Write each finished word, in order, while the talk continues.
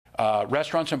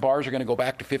Restaurants and bars are going to go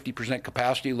back to 50%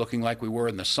 capacity, looking like we were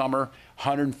in the summer.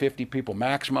 150 people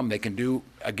maximum. They can do,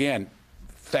 again,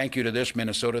 thank you to this,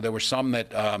 Minnesota. There were some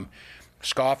that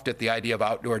scoffed at the idea of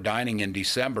outdoor dining in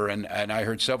December, and I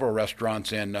heard several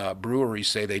restaurants and breweries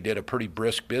say they did a pretty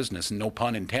brisk business, and no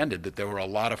pun intended, that there were a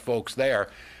lot of folks there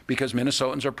because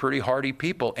Minnesotans are pretty hardy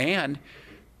people, and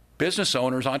business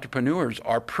owners, entrepreneurs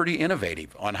are pretty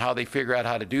innovative on how they figure out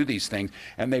how to do these things,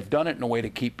 and they've done it in a way to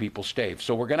keep people safe.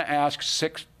 So we're going to ask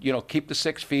keep the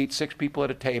 6 feet, 6 people at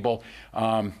a table,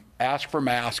 ask for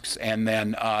masks, and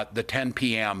then the 10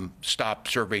 p.m. stop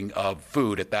serving of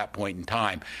food at that point in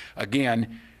time.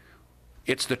 Again,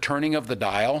 it's the turning of the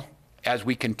dial. As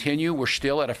we continue, we're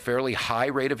still at a fairly high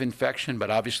rate of infection, but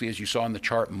obviously, as you saw in the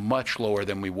chart, much lower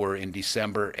than we were in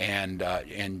December and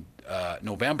in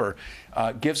November,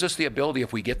 gives us the ability,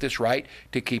 if we get this right,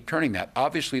 to keep turning that.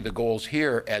 Obviously, the goals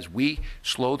here, as we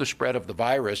slow the spread of the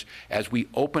virus, as we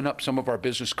open up some of our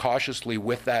business cautiously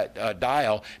with that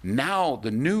dial, now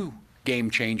the new game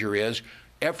changer is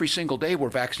every single day we're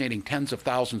vaccinating tens of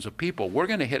thousands of people. We're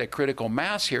going to hit a critical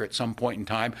mass here at some point in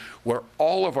time where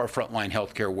all of our frontline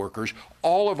healthcare workers,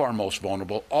 all of our most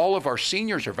vulnerable, all of our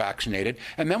seniors are vaccinated,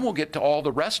 and then we'll get to all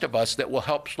the rest of us that will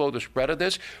help slow the spread of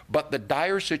this. But the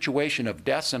dire situation of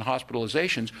deaths and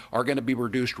hospitalizations are going to be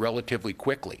reduced relatively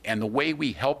quickly. And the way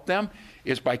we help them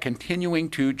is by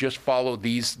continuing to just follow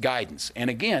these guidance. And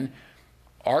again,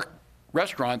 our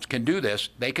restaurants can do this.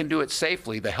 They can do it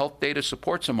safely. The health data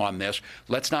supports them on this.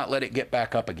 Let's not let it get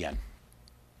back up again.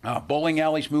 Bowling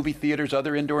alleys, movie theaters,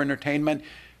 other indoor entertainment,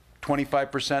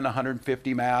 25%,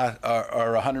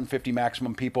 150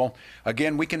 maximum people.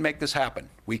 Again, we can make this happen.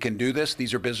 We can do this.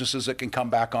 These are businesses that can come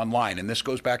back online. And this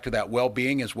goes back to that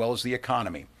well-being as well as the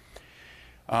economy.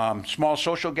 Small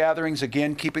social gatherings,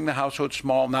 again, keeping the household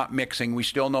small, not mixing. We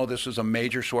still know this is a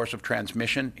major source of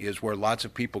transmission, is where lots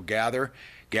of people gather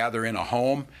in a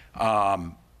home,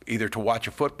 either to watch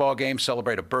a football game,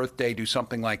 celebrate a birthday, do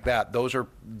something like that. Those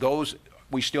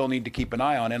we still need to keep an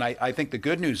eye on. And I think the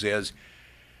good news is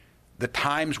the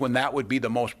times when that would be the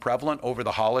most prevalent over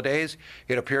the holidays,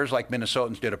 it appears like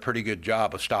Minnesotans did a pretty good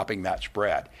job of stopping that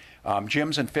spread.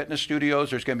 Gyms and fitness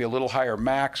studios, there's going to be a little higher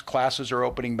max. Classes are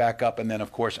opening back up. And then,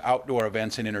 of course, outdoor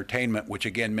events and entertainment, which,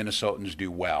 again, Minnesotans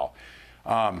do well.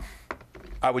 I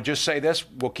would just say this.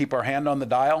 We'll keep our hand on the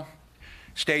dial.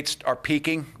 States are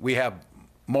peaking. We have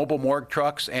mobile morgue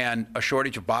trucks and a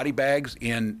shortage of body bags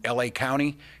in LA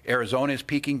County. Arizona is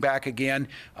peaking back again.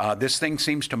 This thing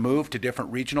seems to move to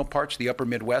different regional parts. The upper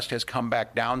Midwest has come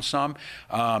back down some.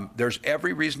 There's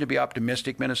every reason to be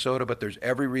optimistic, Minnesota, but there's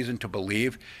every reason to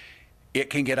believe it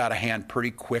can get out of hand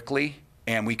pretty quickly,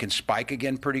 and we can spike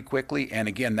again pretty quickly. And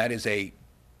again, that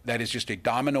is just a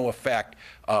domino effect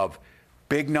of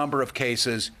big number of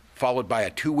cases followed by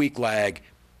a 2-week lag,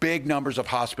 big numbers of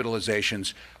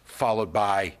hospitalizations followed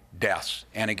by deaths.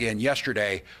 And again,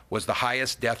 yesterday was the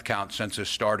highest death count since this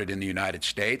started in the United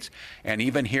States. And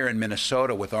even here in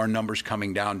Minnesota, with our numbers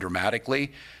coming down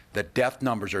dramatically, the death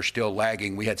numbers are still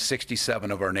lagging. We had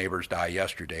 67 of our neighbors die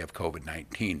yesterday of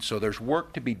COVID-19. So there's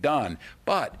work to be done,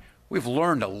 but we've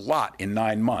learned a lot in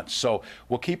 9 months. So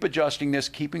we'll keep adjusting this,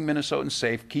 keeping Minnesotans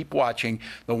safe, keep watching.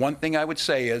 The one thing I would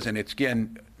say is, and it's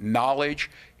again,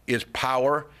 knowledge is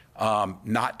power.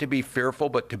 Not to be fearful,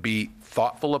 but to be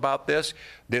thoughtful about this.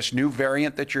 This new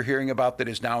variant that you're hearing about that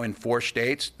is now in 4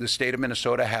 states, the state of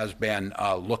Minnesota has been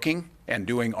looking and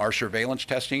doing our surveillance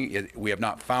testing. We have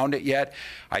not found it yet.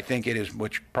 I think it is,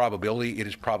 which probability, it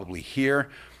is probably here.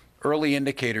 Early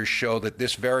indicators show that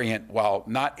this variant, while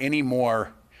not any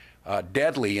more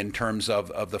deadly in terms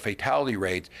of the fatality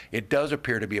rates, it does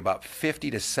appear to be about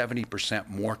 50 to 70%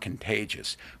 more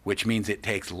contagious, which means it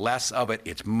takes less of it,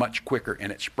 it's much quicker,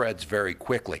 and it spreads very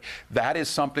quickly. That is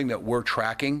something that we're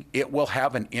tracking. It will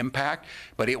have an impact,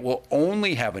 but it will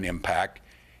only have an impact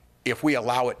if we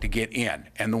allow it to get in.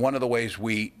 And one of the ways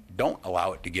we don't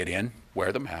allow it to get in,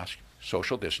 wear the mask,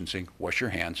 social distancing, wash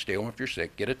your hands, stay home if you're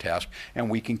sick, get a test, and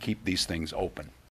we can keep these things open.